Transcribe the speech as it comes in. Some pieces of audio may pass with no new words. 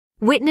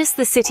Witness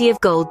the city of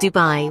gold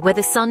Dubai, where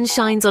the sun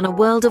shines on a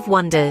world of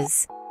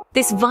wonders.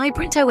 This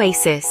vibrant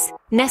oasis,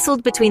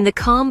 nestled between the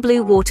calm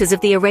blue waters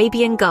of the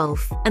Arabian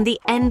Gulf and the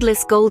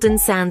endless golden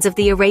sands of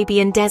the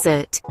Arabian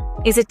desert,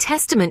 is a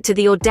testament to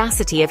the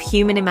audacity of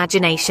human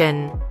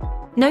imagination.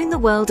 Known the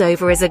world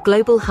over as a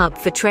global hub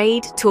for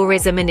trade,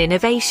 tourism and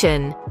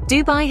innovation,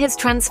 Dubai has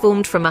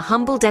transformed from a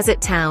humble desert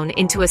town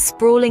into a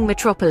sprawling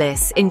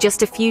metropolis in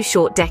just a few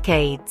short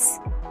decades.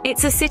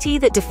 It's a city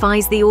that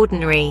defies the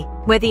ordinary,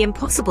 where the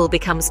impossible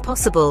becomes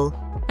possible,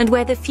 and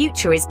where the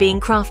future is being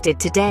crafted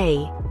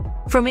today.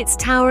 From its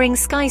towering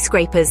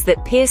skyscrapers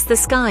that pierce the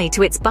sky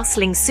to its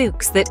bustling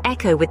souks that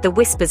echo with the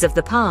whispers of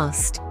the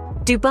past,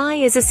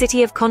 Dubai is a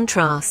city of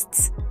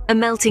contrasts, a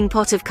melting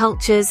pot of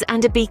cultures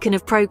and a beacon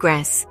of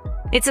progress.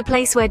 It's a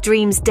place where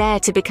dreams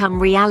dare to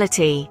become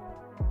reality.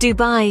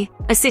 Dubai,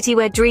 a city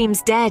where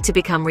dreams dare to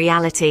become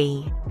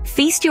reality.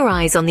 Feast your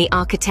eyes on the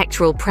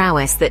architectural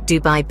prowess that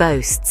Dubai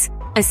boasts.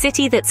 A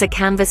city that's a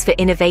canvas for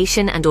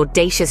innovation and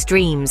audacious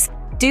dreams,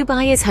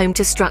 Dubai is home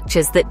to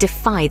structures that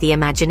defy the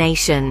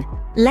imagination.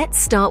 Let's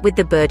start with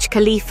the Burj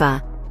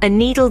Khalifa, a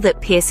needle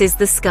that pierces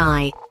the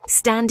sky,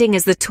 standing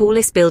as the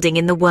tallest building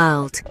in the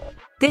world.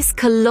 This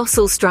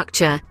colossal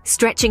structure,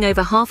 stretching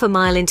over half a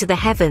mile into the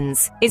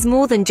heavens, is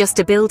more than just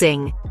a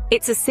building.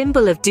 It's a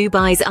symbol of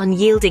Dubai's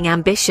unyielding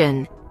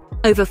ambition.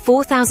 Over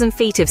 4,000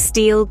 feet of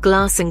steel,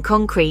 glass and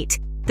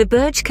concrete, the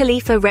Burj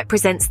Khalifa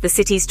represents the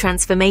city's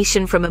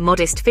transformation from a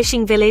modest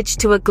fishing village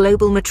to a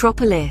global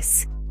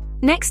metropolis.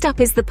 Next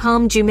up is the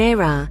Palm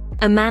Jumeirah,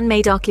 a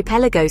man-made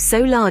archipelago so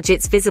large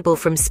it's visible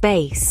from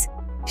space.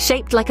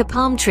 Shaped like a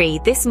palm tree,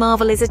 this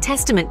marvel is a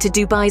testament to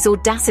Dubai's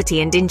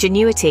audacity and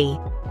ingenuity.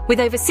 With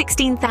over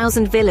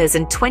 16,000 villas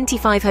and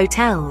 25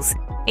 hotels,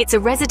 it's a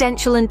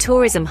residential and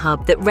tourism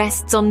hub that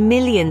rests on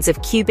millions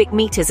of cubic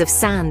meters of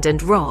sand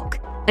and rock,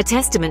 a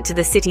testament to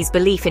the city's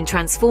belief in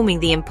transforming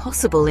the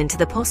impossible into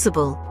the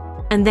possible.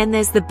 And then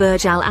there's the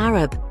Burj Al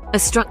Arab, a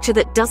structure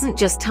that doesn't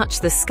just touch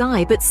the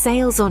sky but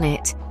sails on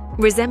it.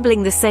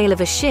 Resembling the sail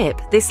of a ship,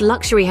 this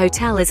luxury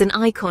hotel is an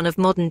icon of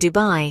modern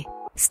Dubai.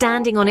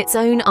 Standing on its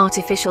own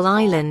artificial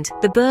island,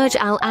 the Burj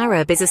Al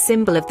Arab is a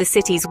symbol of the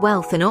city's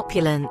wealth and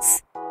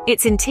opulence.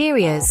 Its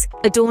interiors,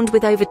 adorned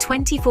with over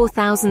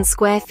 24,000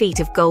 square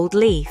feet of gold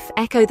leaf,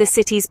 echo the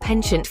city's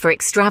penchant for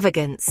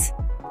extravagance.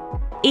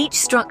 Each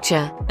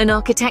structure, an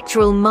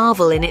architectural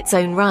marvel in its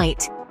own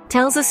right,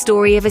 tells a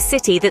story of a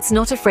city that's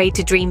not afraid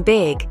to dream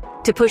big,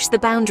 to push the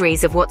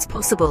boundaries of what's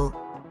possible.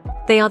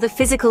 They are the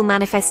physical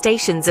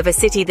manifestations of a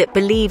city that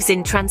believes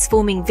in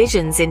transforming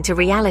visions into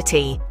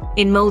reality,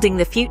 in molding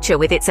the future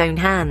with its own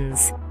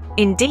hands.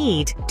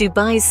 Indeed,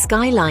 Dubai's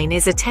skyline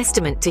is a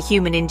testament to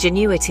human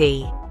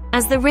ingenuity.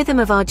 As the rhythm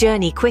of our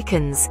journey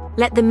quickens,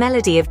 let the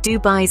melody of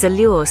Dubai's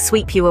allure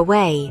sweep you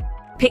away.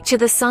 Picture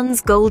the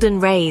sun's golden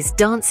rays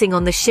dancing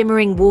on the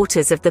shimmering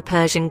waters of the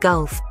Persian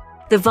Gulf,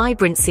 the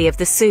vibrancy of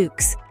the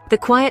souks, the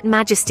quiet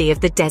majesty of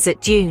the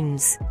desert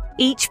dunes.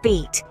 Each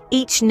beat,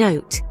 each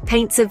note,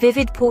 paints a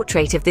vivid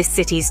portrait of this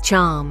city's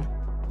charm.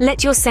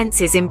 Let your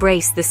senses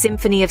embrace the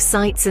symphony of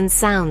sights and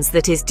sounds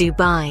that is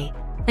Dubai.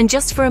 And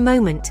just for a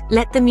moment,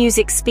 let the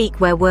music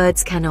speak where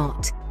words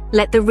cannot.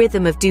 Let the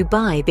rhythm of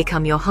Dubai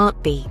become your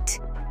heartbeat.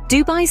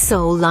 Dubai's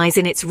soul lies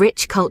in its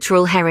rich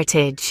cultural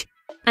heritage.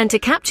 And to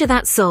capture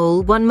that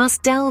soul, one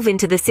must delve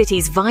into the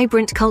city's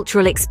vibrant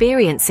cultural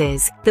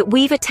experiences that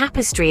weave a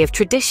tapestry of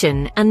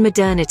tradition and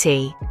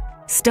modernity.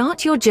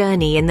 Start your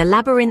journey in the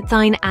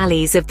labyrinthine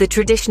alleys of the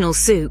traditional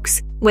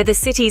souks, where the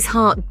city's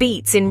heart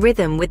beats in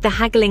rhythm with the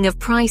haggling of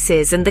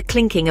prices and the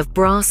clinking of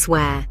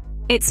brassware.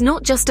 It's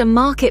not just a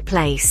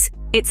marketplace.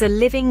 It's a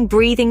living,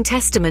 breathing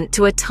testament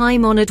to a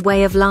time-honored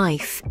way of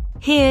life.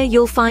 Here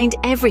you'll find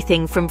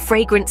everything from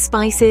fragrant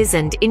spices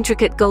and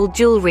intricate gold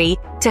jewelry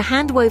to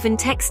hand-woven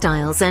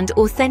textiles and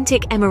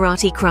authentic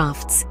Emirati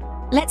crafts.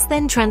 Let's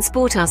then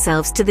transport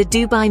ourselves to the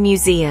Dubai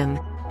Museum,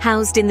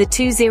 housed in the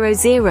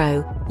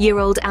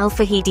 200-year-old Al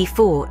Fahidi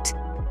Fort.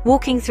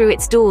 Walking through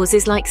its doors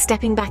is like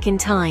stepping back in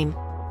time.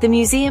 The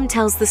museum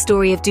tells the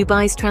story of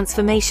Dubai's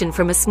transformation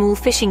from a small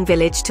fishing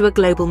village to a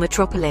global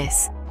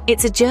metropolis.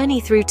 It's a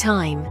journey through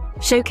time,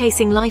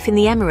 showcasing life in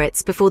the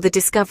Emirates before the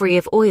discovery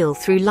of oil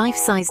through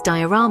life-size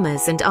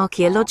dioramas and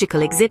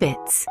archaeological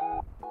exhibits.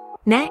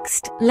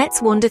 Next,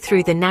 let's wander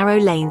through the narrow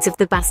lanes of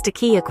the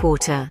Bastakia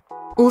Quarter,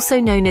 also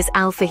known as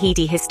Al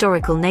Fahidi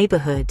Historical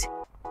Neighborhood.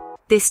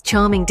 This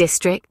charming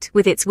district,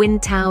 with its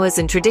wind towers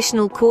and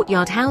traditional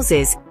courtyard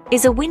houses,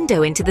 is a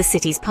window into the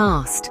city's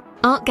past.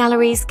 Art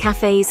galleries,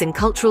 cafes and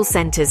cultural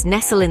centers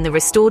nestle in the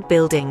restored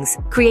buildings,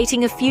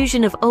 creating a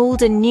fusion of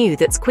old and new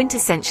that's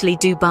quintessentially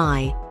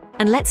Dubai.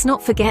 And let's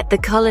not forget the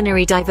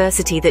culinary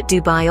diversity that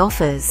Dubai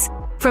offers.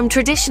 From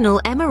traditional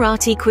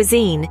Emirati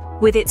cuisine,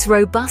 with its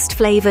robust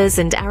flavors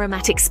and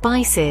aromatic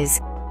spices,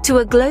 to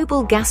a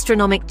global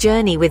gastronomic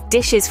journey with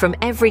dishes from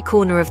every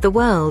corner of the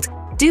world,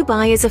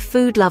 Dubai is a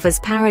food lover's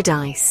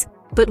paradise.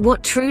 But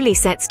what truly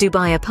sets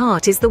Dubai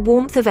apart is the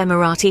warmth of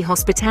Emirati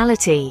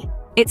hospitality.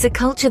 It's a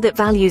culture that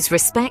values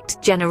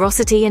respect,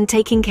 generosity, and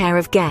taking care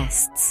of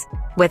guests.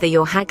 Whether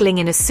you're haggling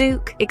in a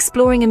souk,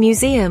 exploring a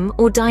museum,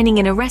 or dining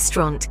in a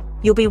restaurant,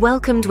 you'll be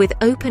welcomed with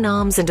open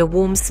arms and a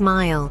warm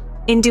smile.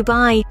 In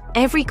Dubai,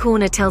 every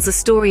corner tells a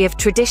story of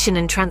tradition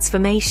and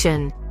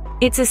transformation.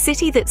 It's a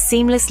city that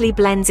seamlessly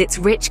blends its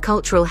rich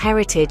cultural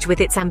heritage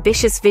with its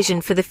ambitious vision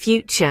for the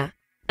future.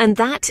 And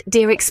that,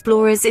 dear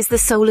explorers, is the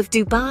soul of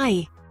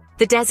Dubai.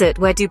 The desert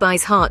where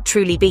Dubai's heart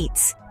truly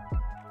beats.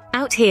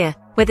 Out here,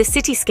 where the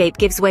cityscape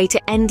gives way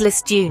to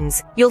endless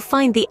dunes, you'll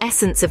find the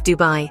essence of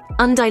Dubai,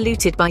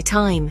 undiluted by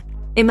time.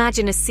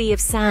 Imagine a sea of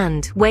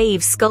sand,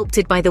 waves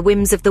sculpted by the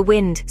whims of the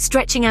wind,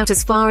 stretching out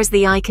as far as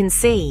the eye can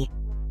see.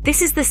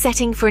 This is the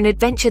setting for an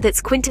adventure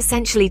that's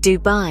quintessentially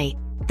Dubai,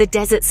 the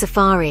desert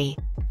safari.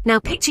 Now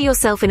picture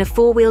yourself in a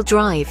four-wheel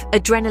drive,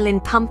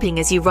 adrenaline pumping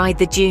as you ride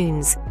the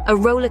dunes, a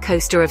roller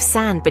coaster of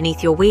sand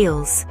beneath your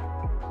wheels.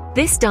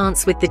 This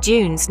dance with the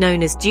dunes,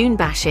 known as dune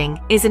bashing,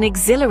 is an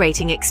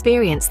exhilarating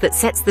experience that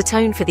sets the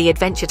tone for the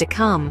adventure to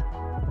come.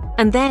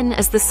 And then,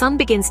 as the sun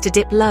begins to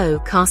dip low,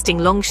 casting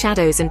long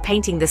shadows and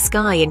painting the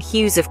sky in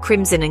hues of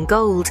crimson and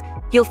gold,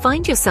 you'll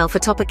find yourself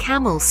atop a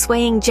camel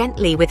swaying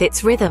gently with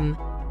its rhythm.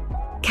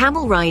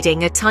 Camel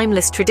riding, a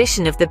timeless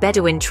tradition of the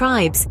Bedouin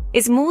tribes,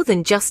 is more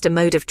than just a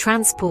mode of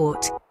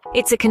transport.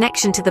 It's a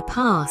connection to the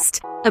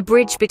past, a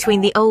bridge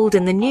between the old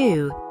and the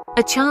new,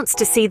 a chance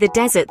to see the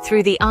desert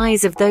through the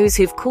eyes of those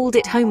who've called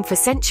it home for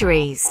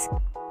centuries.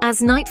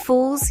 As night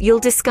falls, you'll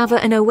discover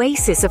an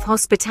oasis of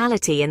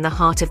hospitality in the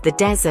heart of the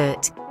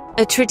desert,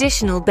 a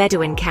traditional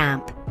Bedouin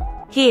camp.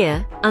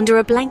 Here, under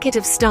a blanket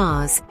of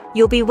stars,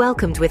 you'll be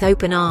welcomed with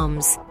open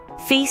arms.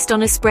 Feast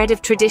on a spread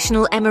of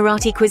traditional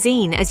Emirati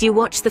cuisine as you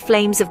watch the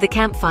flames of the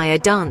campfire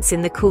dance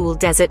in the cool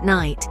desert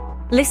night.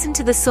 Listen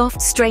to the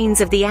soft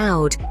strains of the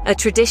oud, a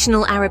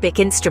traditional Arabic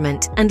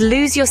instrument, and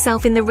lose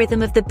yourself in the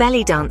rhythm of the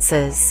belly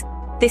dancers.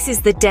 This is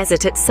the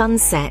desert at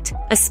sunset,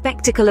 a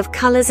spectacle of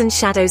colors and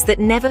shadows that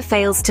never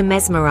fails to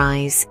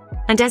mesmerize.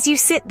 And as you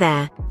sit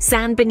there,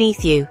 sand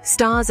beneath you,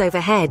 stars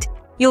overhead,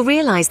 you'll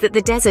realize that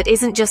the desert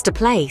isn't just a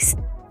place.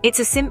 It's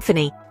a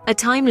symphony, a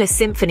timeless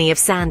symphony of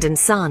sand and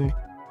sun.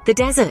 The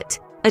desert,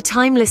 a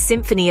timeless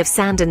symphony of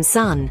sand and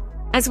sun.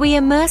 As we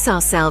immerse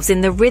ourselves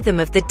in the rhythm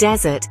of the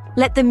desert,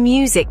 let the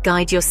music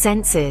guide your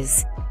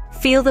senses.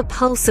 Feel the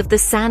pulse of the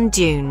sand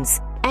dunes,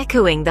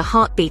 echoing the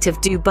heartbeat of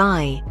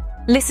Dubai.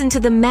 Listen to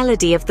the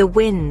melody of the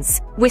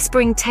winds,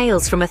 whispering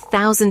tales from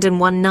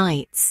 1001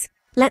 nights.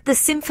 Let the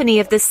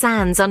symphony of the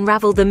sands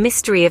unravel the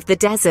mystery of the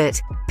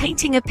desert,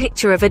 painting a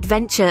picture of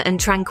adventure and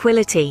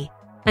tranquility.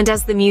 And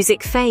as the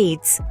music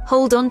fades,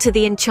 hold on to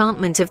the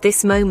enchantment of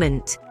this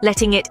moment,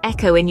 letting it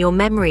echo in your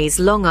memories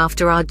long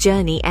after our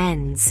journey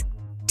ends.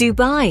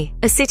 Dubai,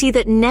 a city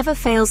that never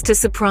fails to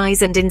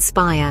surprise and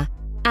inspire.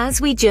 As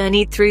we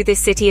journeyed through this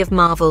city of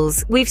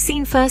marvels, we've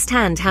seen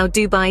firsthand how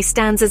Dubai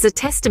stands as a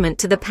testament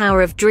to the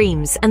power of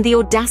dreams and the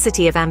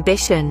audacity of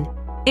ambition.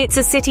 It's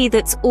a city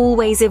that's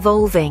always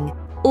evolving,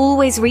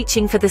 always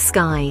reaching for the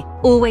sky,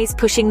 always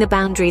pushing the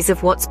boundaries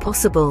of what's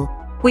possible.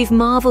 We've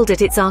marveled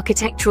at its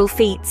architectural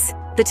feats,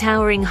 the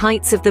towering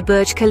heights of the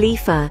Burj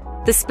Khalifa,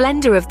 the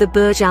splendor of the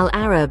Burj Al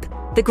Arab,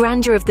 the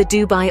grandeur of the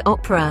Dubai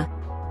Opera.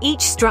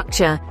 Each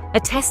structure, a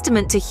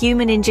testament to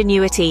human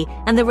ingenuity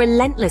and the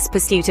relentless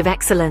pursuit of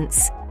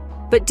excellence.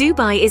 But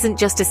Dubai isn't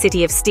just a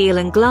city of steel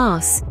and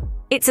glass.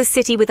 It's a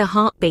city with a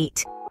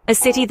heartbeat, a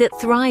city that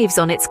thrives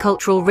on its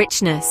cultural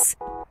richness.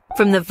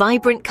 From the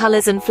vibrant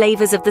colors and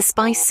flavors of the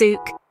spice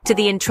souk, to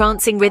the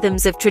entrancing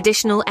rhythms of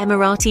traditional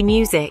Emirati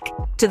music,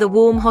 to the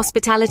warm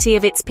hospitality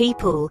of its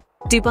people,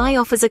 Dubai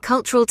offers a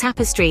cultural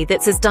tapestry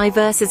that's as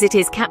diverse as it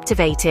is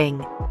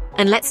captivating.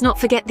 And let's not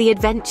forget the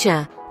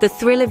adventure, the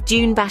thrill of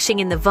dune bashing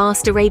in the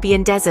vast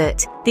Arabian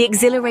desert, the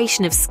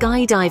exhilaration of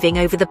skydiving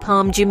over the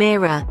Palm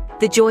Jumeirah,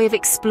 the joy of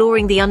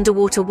exploring the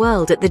underwater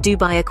world at the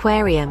Dubai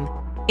Aquarium.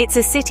 It's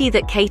a city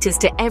that caters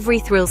to every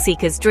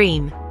thrill-seeker's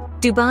dream.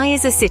 Dubai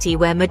is a city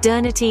where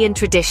modernity and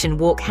tradition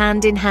walk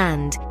hand in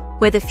hand,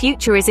 where the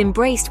future is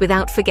embraced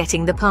without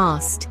forgetting the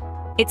past.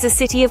 It's a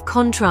city of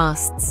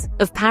contrasts,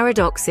 of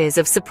paradoxes,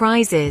 of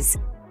surprises.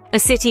 A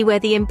city where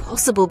the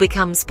impossible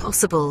becomes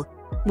possible,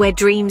 where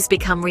dreams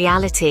become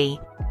reality.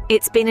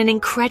 It's been an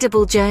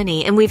incredible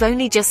journey, and we've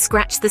only just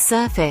scratched the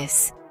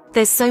surface.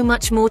 There's so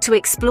much more to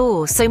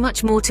explore, so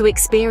much more to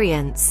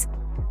experience.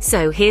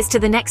 So here's to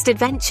the next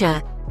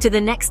adventure, to the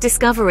next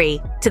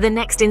discovery, to the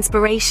next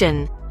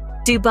inspiration.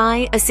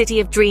 Dubai, a city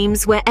of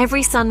dreams where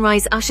every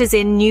sunrise ushers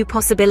in new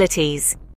possibilities.